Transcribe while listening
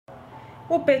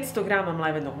U 500 g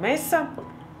mlevenog mesa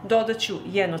dodat ću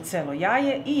jedno celo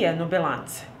jaje i jedno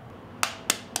belance.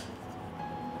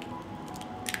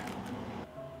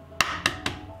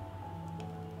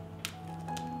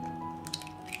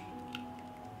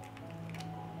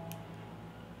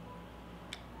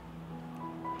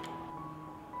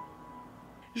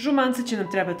 Žumance će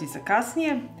nam trebati za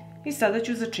kasnije i sada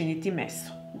ću začiniti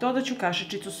meso. Dodat ću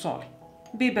kašičicu soli,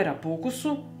 bibera po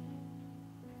ukusu,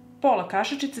 pola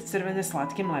kašičice crvene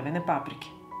slatke mlevene paprike.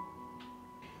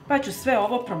 Pa ću sve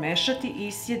ovo promešati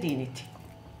i sjediniti.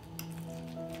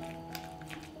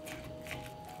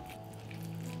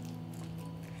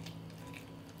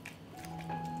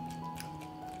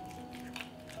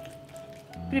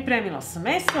 Pripremila sam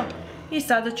meso i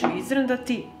sada ću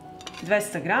izrndati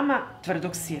 200 g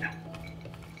tvrdog sira.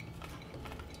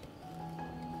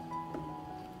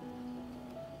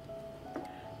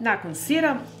 Nakon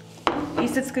sira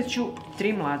iseckat ću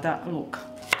 3 mlada luka.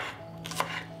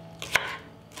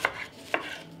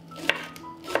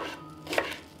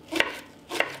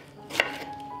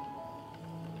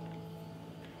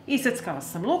 Iseckala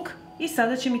sam luk i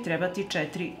sada će mi trebati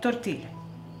 4 tortilje.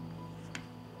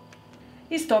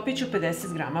 Istopit ću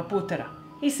 50 g putera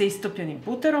i sa istopljenim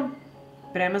puterom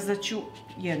premazat ću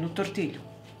jednu tortilju.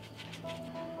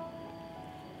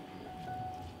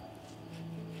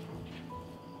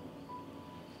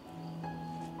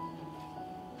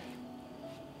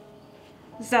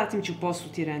 Zatim ću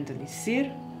posuti rendani sir.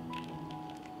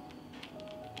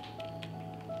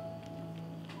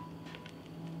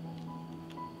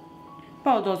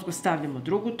 Pa odozgo stavljamo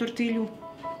drugu tortilju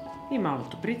i malo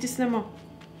to pritisnemo.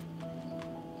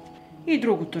 I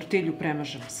drugu tortilju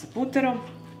premažemo sa puterom.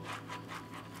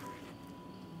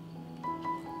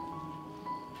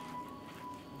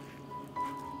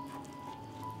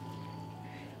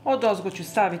 Odozgo ću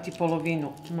staviti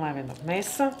polovinu mlevenog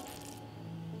mesa.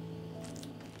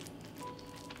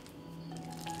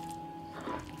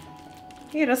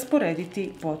 I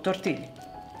rasporediti po tortilji.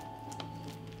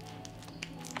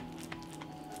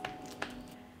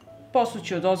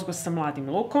 Posuću odozgo sa mladim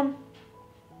lukom.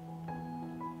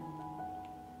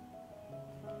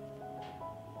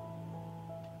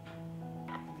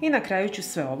 I na kraju ću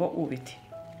sve ovo uviti.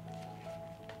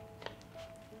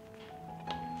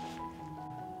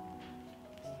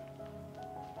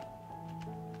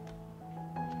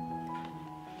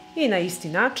 I na isti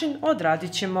način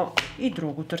odradit ćemo i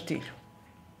drugu tortilju.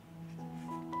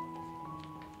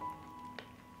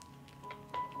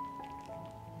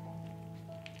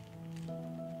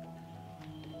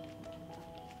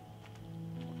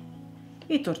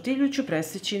 I tortilju ću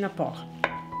presjeći na pola.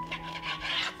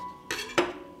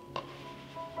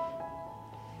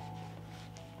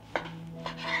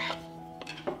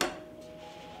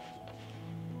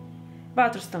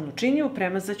 Vatrostavnu činiju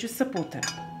premazat ću sa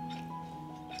puterom.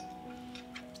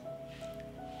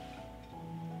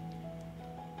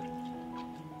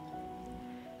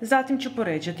 Zatim ću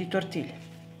poređati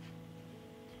tortilje.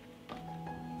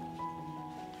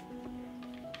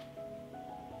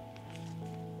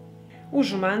 U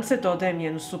žumance dodajem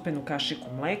jednu supenu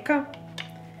kašiku mleka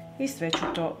i sve ću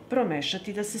to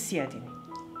promešati da se sjedini.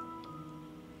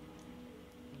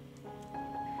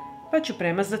 Pa ću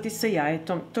premazati sa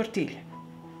jajetom tortilje.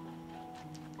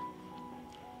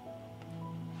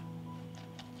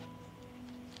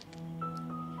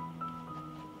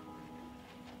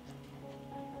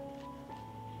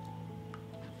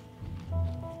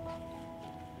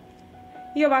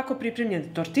 I ovako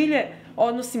pripremljene tortilje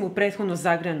odnosim u prethodno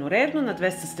zagrejanu rernu na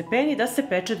 200 stepeni da se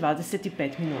peče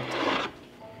 25 minuta.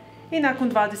 I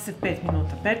nakon 25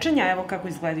 minuta pečenja, evo kako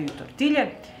izgledaju tortilje.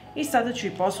 I sada ću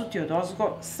ih posuti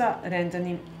odozgo sa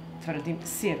rendanim tvrdim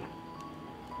sirom.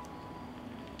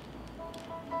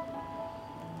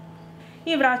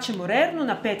 I vraćamo rernu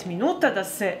na 5 minuta da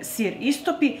se sir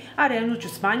istopi, a rernu ću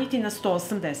smanjiti na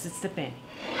 180 stepeni.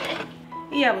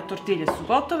 I evo tortilje su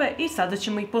gotove i sada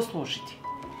ćemo ih poslužiti.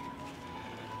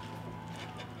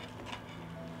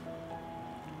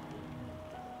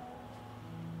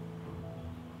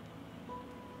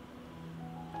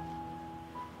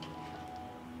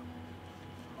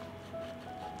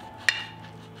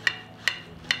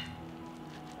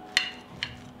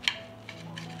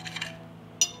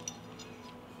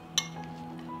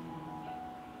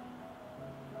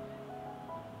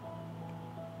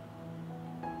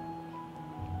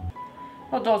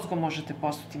 Odozgo možete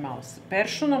posuti malo sa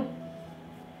peršunom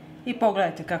i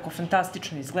pogledajte kako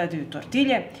fantastično izgledaju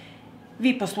tortilje.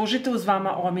 Vi poslužite uz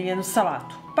vama omiljenu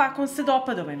salatu. Pa ako vam se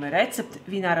dopada ovaj moj recept,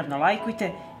 vi naravno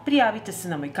lajkujte, prijavite se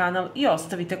na moj kanal i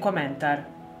ostavite komentar.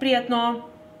 Prijatno!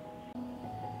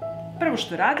 Prvo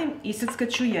što radim, iseckat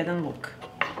ću jedan luk.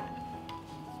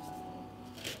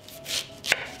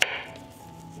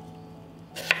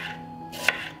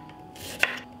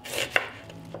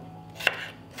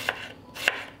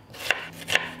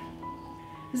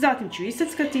 Zatim ću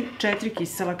iseckati 4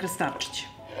 kisela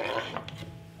krastavčića.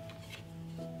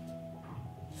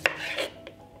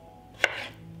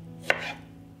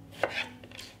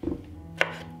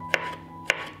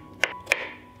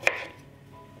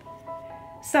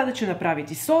 Sada ću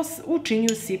napraviti sos, u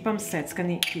činiju sipam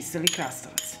seckani kiseli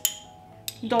krastavac.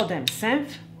 Dodajem senf,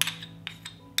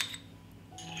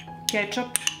 kečap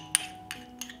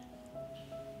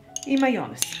i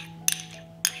majonez.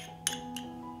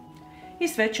 I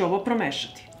sve ću ovo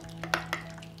promešati.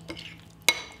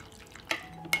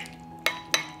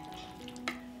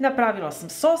 Napravila sam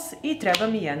sos i treba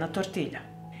mi jedna tortilja.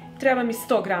 Treba mi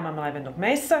 100 g mlevenog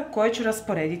mesa koje ću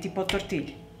rasporediti po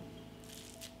tortilji.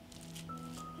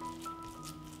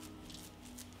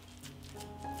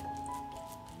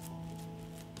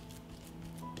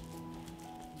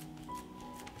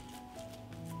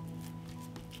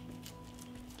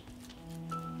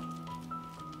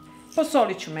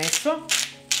 Posolit ću meso.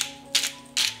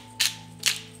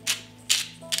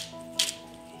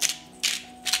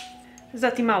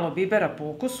 Zatim malo bibera po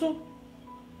ukusu.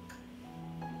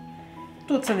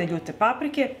 Tucane ljute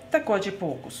paprike, također po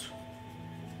ukusu.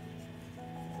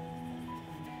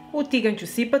 U tiganj ću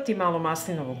sipati malo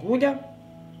maslinovog ulja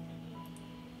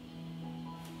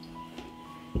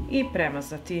i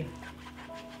premazati.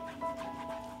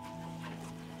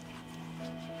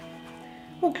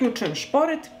 Uključujem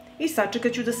šporet i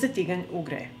sačekat ću da se tiganj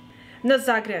ugreje. Na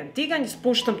zagrejan tiganj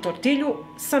spuštam tortilju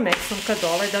sa mesom ka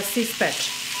dole da se ispeče.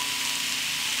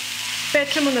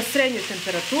 Pečemo na srednjoj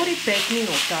temperaturi 5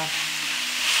 minuta.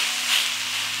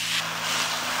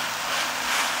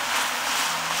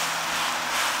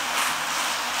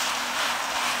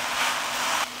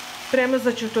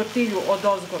 Premazat ću tortilju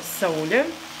odozgo sa uljem.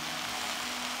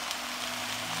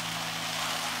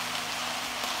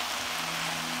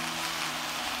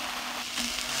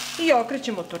 I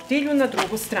okrećemo tortilju na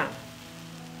drugu stranu.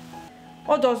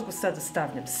 Odozgo sada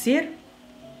stavljam sir.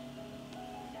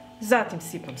 Zatim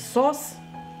sipam sos.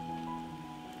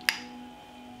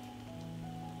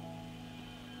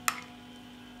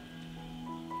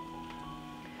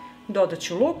 Dodat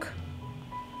ću luk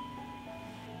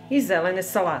i zelene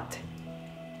salate.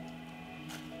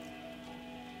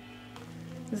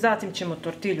 Zatim ćemo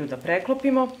tortilju da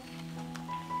preklopimo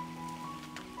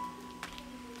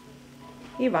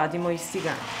i vadimo iz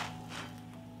tiganja.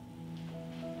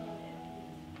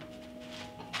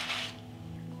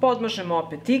 Podmažemo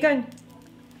opet tiganj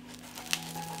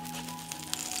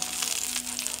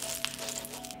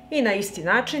i na isti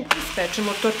način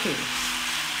ispečemo tortilju.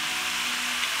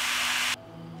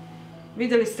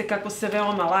 Vidjeli ste kako se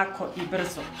veoma lako i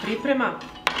brzo priprema.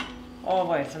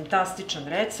 Ovo je fantastičan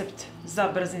recept za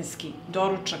brzinski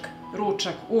doručak,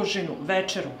 ručak, užinu,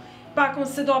 večeru. Pa ako vam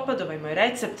se dopada ovaj moj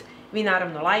recept, vi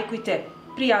naravno lajkujte,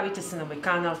 prijavite se na moj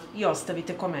kanal i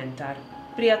ostavite komentar.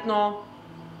 Prijatno!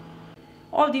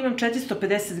 Ovdje imam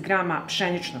 450 g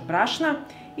pšeničnog brašna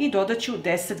i dodat ću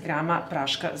 10 g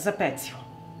praška za pecivo.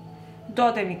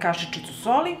 Dodajem i kašičicu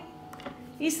soli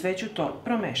i sve ću to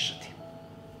promešati.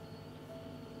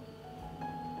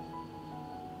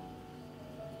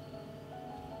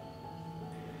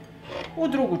 U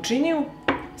drugu činiju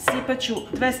sipat ću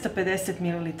 250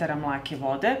 ml mlake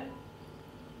vode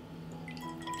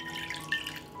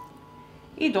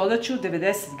i dodat ću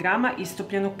 90 g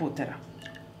istopljenog putera.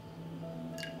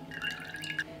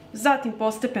 Zatim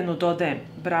postepeno dodajem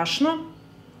brašno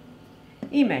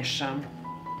i mešam.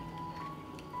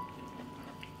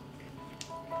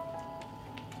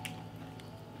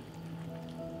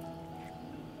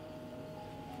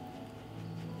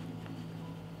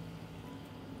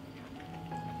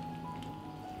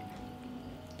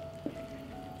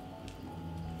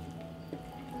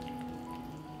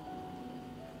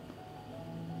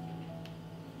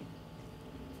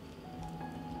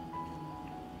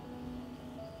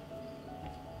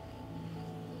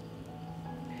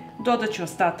 Dodat ću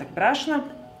ostatak brašna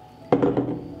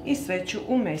i sve ću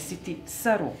umesiti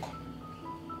sa rukom.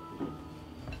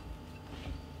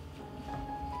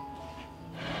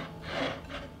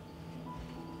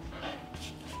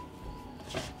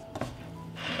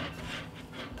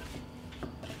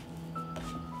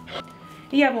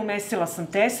 I evo umesila sam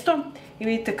testo i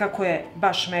vidite kako je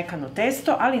baš mekano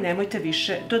testo, ali nemojte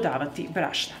više dodavati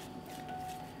brašna.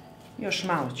 Još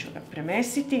malo ću ga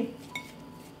premesiti.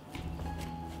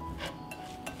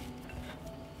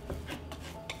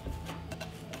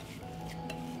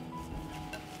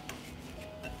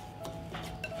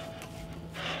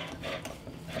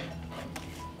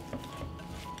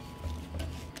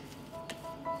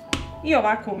 I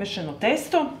ovako umešano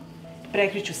testo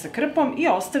prekriću sa krpom i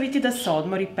ostaviti da se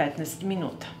odmori 15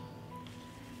 minuta.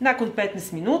 Nakon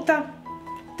 15 minuta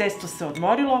testo se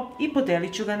odmorilo i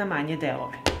podelit ću ga na manje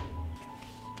delove.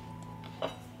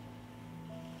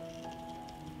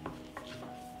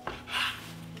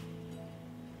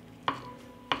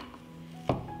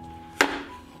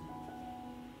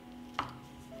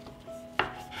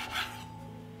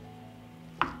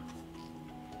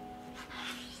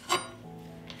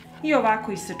 I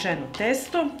ovako isečeno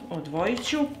testo odvojit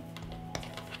ću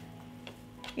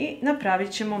i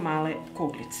napravit ćemo male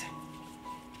kuglice.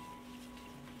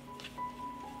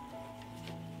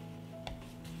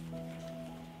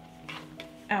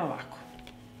 Evo ovako.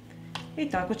 I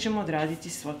tako ćemo odraditi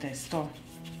svo testo.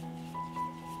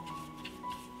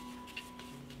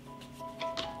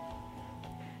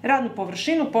 Radnu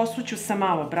površinu posuću sa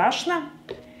malo brašna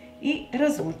i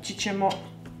razvući ćemo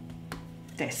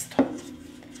testo.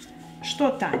 Što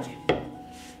tanje.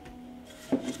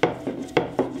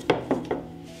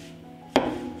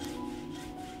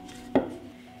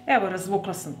 Evo,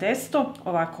 razvukla sam testo,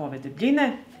 ovako ove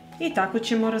debljine i tako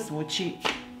ćemo razvući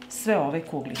sve ove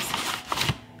kuglice.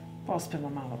 Pospemo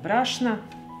malo brašna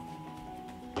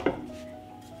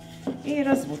i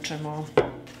razvučemo.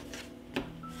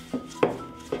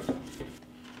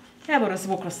 Evo,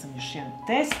 razvukla sam još jedno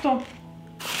testo,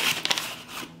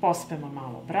 pospemo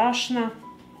malo brašna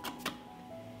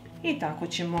i tako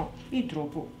ćemo i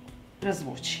drugu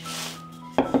razvući.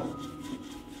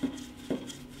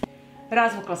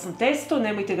 Razvukla sam testo,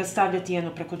 nemojte ga stavljati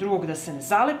jedno preko drugog da se ne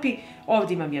zalepi.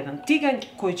 Ovdje imam jedan tiganj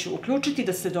koji ću uključiti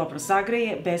da se dobro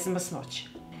zagreje bez masnoće.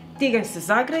 Tiganj se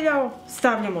zagrejao,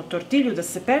 stavljamo tortilju da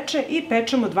se peče i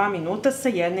pečemo 2 minuta sa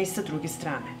jedne i sa druge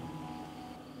strane.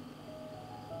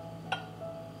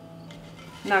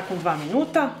 Nakon 2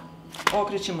 minuta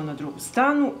okrećemo na drugu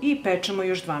stranu i pečemo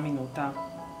još 2 minuta.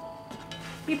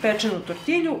 I pečenu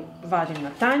tortilju vadim na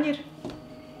tanjir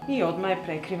i odmah je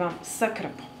prekrivam sa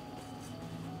krpom.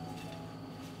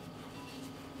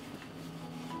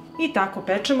 I tako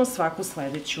pečemo svaku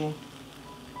sledeću.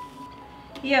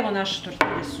 I evo, naše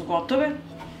tortilje su gotove.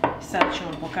 Sad ću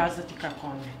vam pokazati kako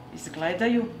one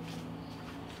izgledaju.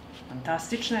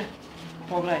 Fantastične.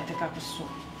 Pogledajte kako su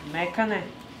mekane,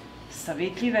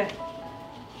 savitljive.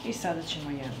 I sada ćemo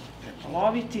jednu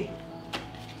prepoloviti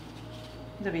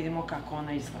da vidimo kako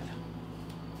ona izgleda.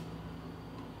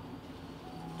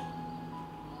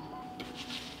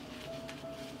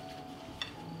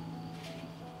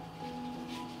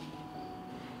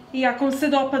 I ako vam se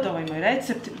dopada ovaj moj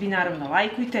recept, vi naravno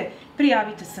lajkujte,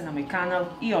 prijavite se na moj kanal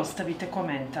i ostavite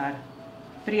komentar.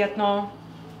 Prijatno!